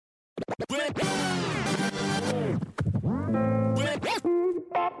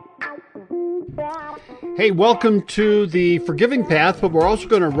Hey, welcome to the Forgiving Path, but we're also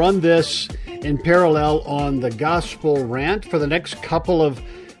going to run this in parallel on the Gospel Rant. For the next couple of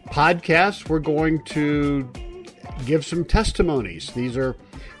podcasts, we're going to give some testimonies. These are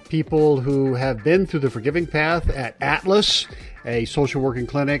people who have been through the Forgiving Path at Atlas, a social working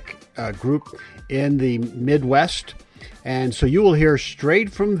clinic group in the Midwest. And so you will hear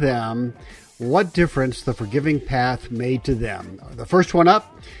straight from them what difference the Forgiving Path made to them. The first one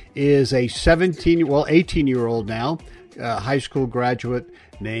up is a 18-year-old now, high school graduate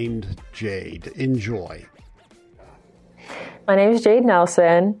named Jade. Enjoy. My name is Jade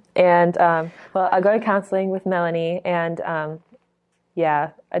Nelson, and I go to counseling with Melanie, and I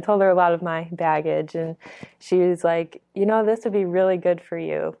told her a lot of my baggage, and she was like, this would be really good for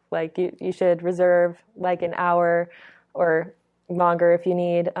you. Like, you should reserve like an hour or longer if you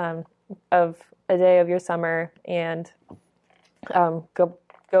need of a day of your summer, and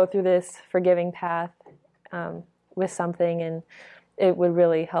go through this forgiving path with something, and it would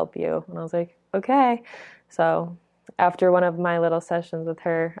really help you. And I was like, okay. So after one of my little sessions with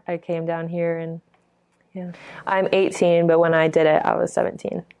her, I came down here, and I'm 18, but when I did it, I was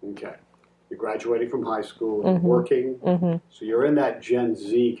 17. Okay. You're graduating from high school, you're working, so you're in that Gen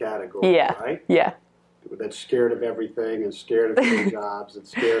Z category, right? Yeah. That's scared of everything and scared of getting jobs and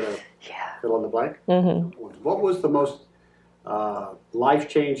scared of fill in the blank. What was the most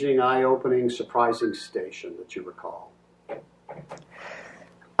life-changing, eye-opening, surprising station that you recall?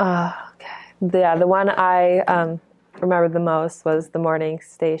 The one I remember the most was the morning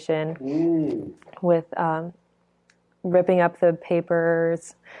station with ripping up the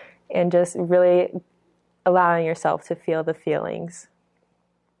papers and just really allowing yourself to feel the feelings.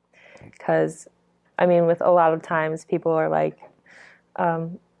 Because, with a lot of times people are like,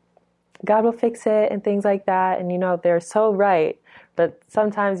 God will fix it and things like that. And, they're so right. But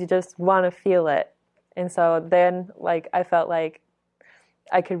sometimes you just want to feel it. And so then, I felt like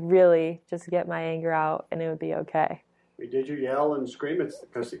I could really just get my anger out and it would be okay. Did you yell and scream? It's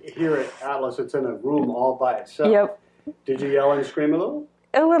because here at Atlas, it's in a room all by itself. Yep. Did you yell and scream a little?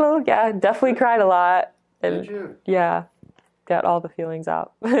 A little, yeah. Definitely cried a lot. Did you? Yeah. Got all the feelings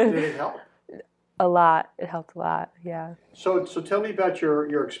out. Did it help? A lot. It helped a lot, yeah. So tell me about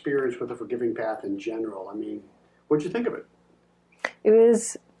your experience with the Forgiving Path in general. What did you think of it? It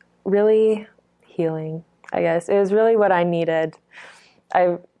was really healing, I guess. It was really what I needed.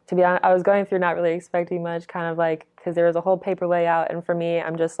 To be honest, I was going through not really expecting much, kind of because there was a whole paper layout, and for me,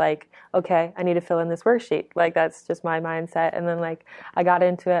 I'm just like, okay, I need to fill in this worksheet. That's just my mindset. And then I got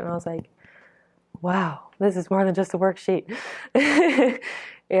into it, and I was like, wow, this is more than just a worksheet.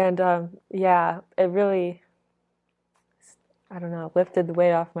 And it really, lifted the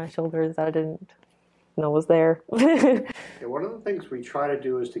weight off my shoulders that I didn't know was there. One of the things we try to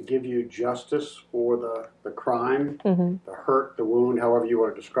do is to give you justice for the crime, the hurt, the wound, however you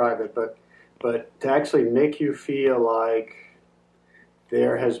want to describe it, but to actually make you feel like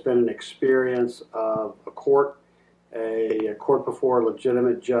there has been an experience of a court before a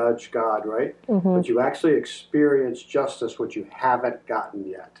legitimate judge, God, right? But you actually experience justice, which you haven't gotten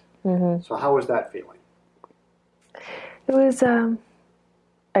yet. So how was that feeling? It was,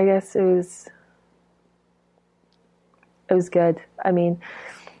 I guess it was good.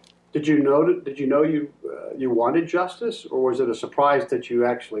 Did you know you wanted justice, or was it a surprise that you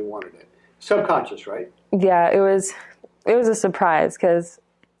actually wanted it? Subconscious, right? Yeah, it was a surprise because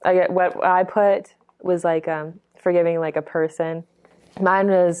what I put was forgiving a person. Mine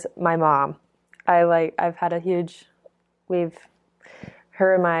was my mom. I've had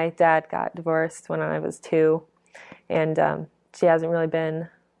her and my dad got divorced when I was 2, and she hasn't really been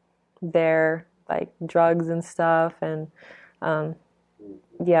there, drugs and stuff, and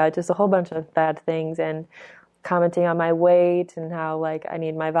just a whole bunch of bad things, and commenting on my weight and how I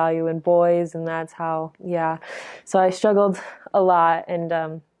need my value in boys, and that's how, so I struggled a lot,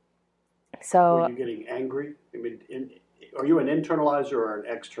 and so. Were you getting angry? Are you an internalizer or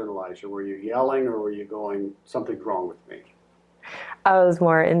an externalizer? Were you yelling, or were you going, something's wrong with me? I was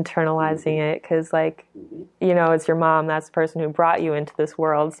more internalizing it because, it's your mom. That's the person who brought you into this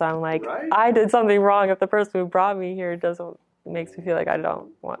world. So I'm like, right? I did something wrong if the person who brought me here makes me feel like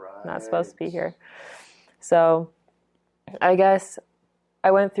not supposed to be here. So I guess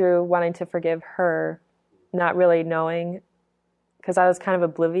I went through wanting to forgive her, not really knowing, because I was kind of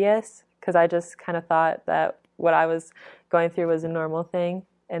oblivious, because I just kind of thought that what I was going through was a normal thing,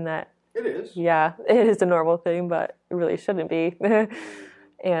 and that it is. Yeah, it is a normal thing, but it really shouldn't be.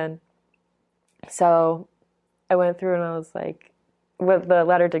 And so I went through and I was like, with the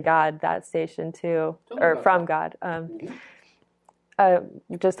letter to God, that station too, or from God.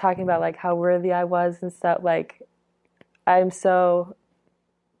 just talking about like how worthy I was and stuff. Like I'm so,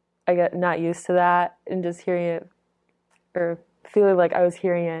 I get not used to that, and just hearing it or feeling like I was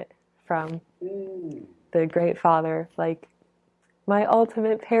hearing it from the great Father, like my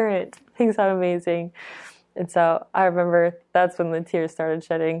ultimate parent thinks I'm amazing. And so I remember that's when the tears started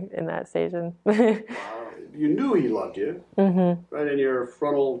shedding in that station. You knew he loved you, right in your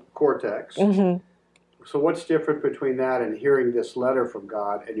frontal cortex. So what's different between that and hearing this letter from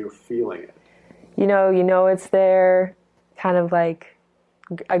God and you're feeling it? You know it's there, kind of like,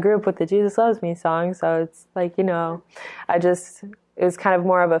 I grew up with the Jesus Loves Me song, so it's like, it was kind of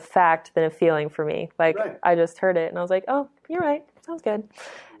more of a fact than a feeling for me. Like, right. I just heard it, and I was like, oh, you're right, sounds good.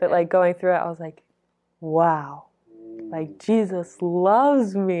 But like going through it, I was like, wow, like Jesus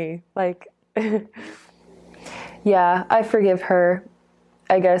loves me. Like, yeah, I forgive her.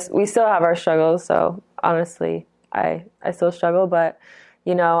 I guess we still have our struggles, so honestly, I still struggle, but,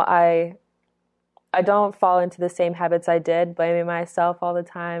 I don't fall into the same habits I did, blaming myself all the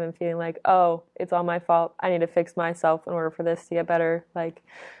time and feeling like, oh, it's all my fault. I need to fix myself in order for this to get better. Like,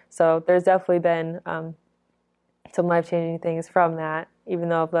 so there's definitely been some life-changing things from that, even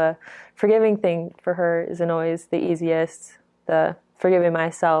though the forgiving thing for her isn't always the easiest, the forgiving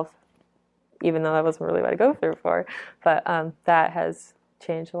myself, even though that wasn't really what I go through for, but that has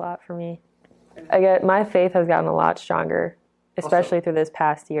changed a lot for me. My faith has gotten a lot stronger, especially through this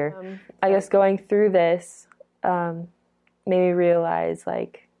past year. I guess going through this made me realize,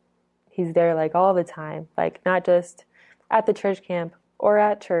 like, he's there, like, all the time. Like, not just at the church camp or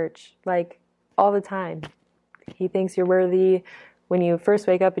at church, like, all the time. He thinks you're worthy when you first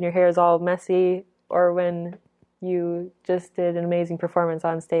wake up and your hair is all messy, or when you just did an amazing performance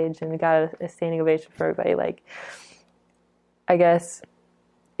on stage and got a standing ovation for everybody. Like, I guess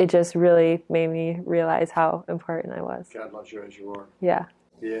it just really made me realize how important I was. God loves you as you are. Yeah.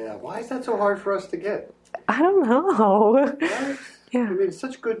 Yeah. Why is that so hard for us to get? I don't know. Right? Yeah. I mean, it's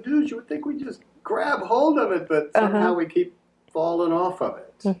such good news. You would think we just grab hold of it, but somehow we keep falling off of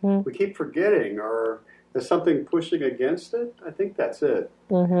it. We keep forgetting, or there's something pushing against it. I think that's it.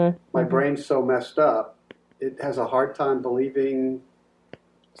 My brain's so messed up, it has a hard time believing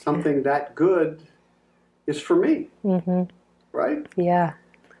something that good is for me. Right? Yeah.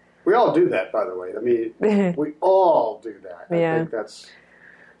 We all do that, by the way. I mean, we all do that. I think that's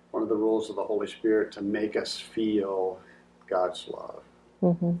one of the rules of the Holy Spirit, to make us feel God's love.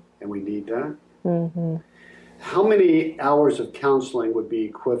 And we need that. How many hours of counseling would be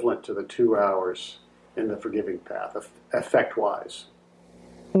equivalent to the 2 hours in the forgiving path, effect-wise?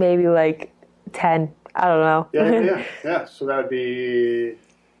 Maybe like 10. I don't know. Yeah. So that would be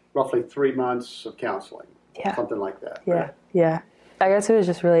roughly 3 months of counseling. Yeah. Something like that. Yeah. Right? Yeah. I guess it was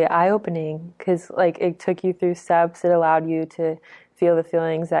just really eye-opening, because like it took you through steps. It allowed you to feel the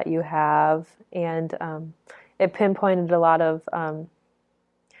feelings that you have, and it pinpointed a lot of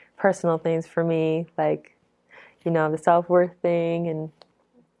personal things for me, like, the self-worth thing, and,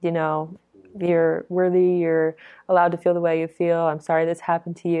 you're worthy, you're allowed to feel the way you feel, I'm sorry this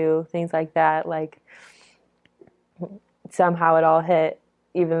happened to you, things like that. Like, somehow it all hit,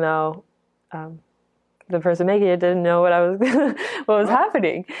 even though the person making it didn't know what was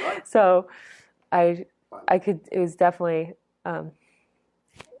happening. Right. So I could, it was definitely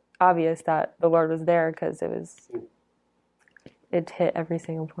obvious that the Lord was there, because it hit every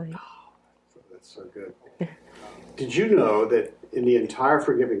single point. Oh, that's so good. Did you know that in the entire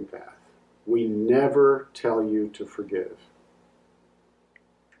forgiving path, we never tell you to forgive?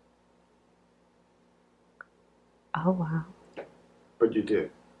 Oh, wow. But you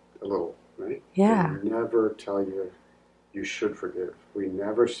did, a little, right? Yeah. We never tell you you should forgive. We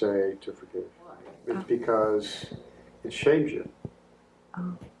never say to forgive. It's because it shames you.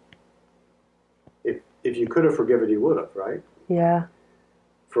 Oh. If you could have forgiven, you would have, right? Yeah.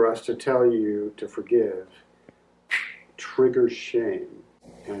 For us to tell you to forgive triggers shame,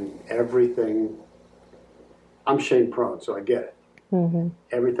 and everything. I'm shame prone, so I get it.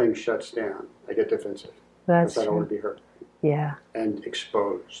 Everything shuts down. I get defensive. That's because I don't want to be hurt. Yeah. And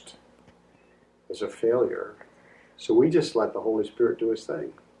exposed as a failure. So we just let the Holy Spirit do His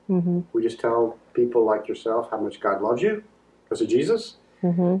thing. We just tell people like yourself how much God loves you because of Jesus.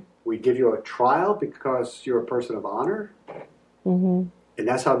 We give you a trial because you're a person of honor. And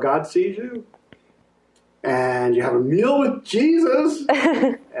that's how God sees you. And you have a meal with Jesus.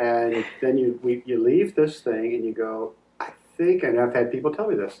 And then you leave this thing and you go, I think, and I've had people tell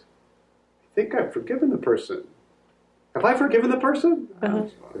me this, I think I've forgiven the person. Have I forgiven the person?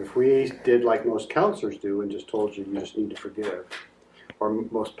 If we did like most counselors do and just told you just need to forgive, or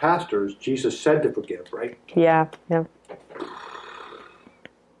most pastors, Jesus said to forgive, right? Yeah.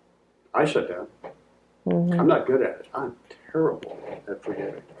 I shut down. I'm not good at it. I'm terrible at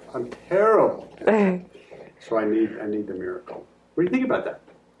forgiving. I'm terrible. So I need the miracle. What do you think about that?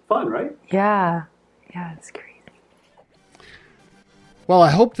 Fun, right? Yeah, it's crazy. Well,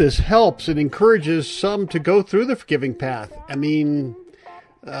 I hope this helps and encourages some to go through the forgiving path. I mean,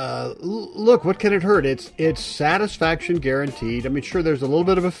 look, what can it hurt? It's satisfaction guaranteed. I mean, sure, there's a little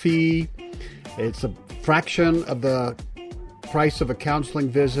bit of a fee. It's a fraction of the price of a counseling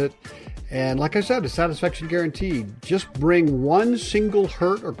visit. And like I said, it's satisfaction guaranteed. Just bring one single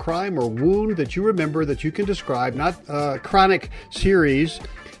hurt or crime or wound that you remember that you can describe, not a chronic series,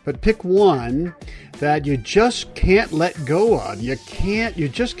 but pick one that you just can't let go of. You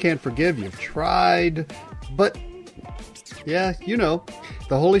just can't forgive. You've tried, but yeah, the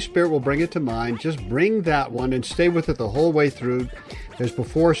Holy Spirit will bring it to mind. Just bring that one and stay with it the whole way through. There's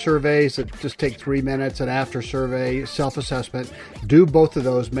before surveys that just take 3 minutes, and after survey, self-assessment. Do both of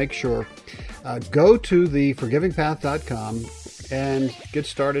those. Make sure. Go to theforgivingpath.com and get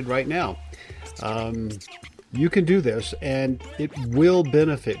started right now. You can do this, and it will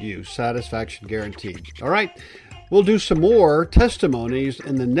benefit you. Satisfaction guaranteed. All right. We'll do some more testimonies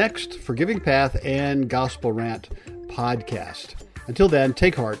in the next Forgiving Path and Gospel Rant podcast. Until then,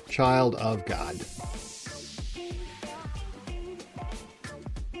 take heart, child of God.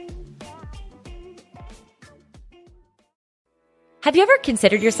 Have you ever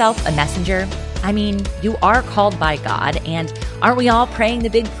considered yourself a messenger? I mean, you are called by God, and aren't we all praying the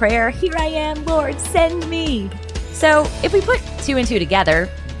big prayer, "Here I am, Lord, send me"? So if we put 2 and 2 together,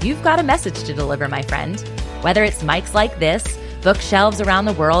 you've got a message to deliver, my friend. Whether it's mics like this, bookshelves around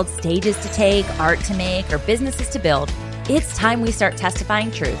the world, stages to take, art to make, or businesses to build, it's time we start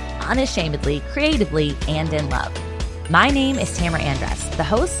testifying truth unashamedly, creatively, and in love. My name is Tamara Andress, the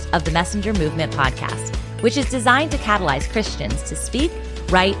host of the Messenger Movement podcast, which is designed to catalyze Christians to speak,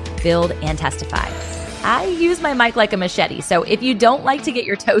 write, build, and testify. I use my mic like a machete, so if you don't like to get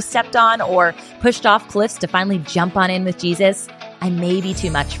your toes stepped on or pushed off cliffs to finally jump on in with Jesus, I may be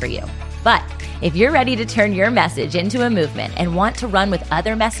too much for you. But if you're ready to turn your message into a movement and want to run with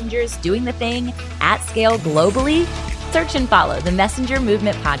other messengers doing the thing at scale globally, search and follow the Messenger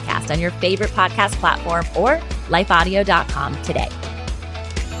Movement podcast on your favorite podcast platform or lifeaudio.com today.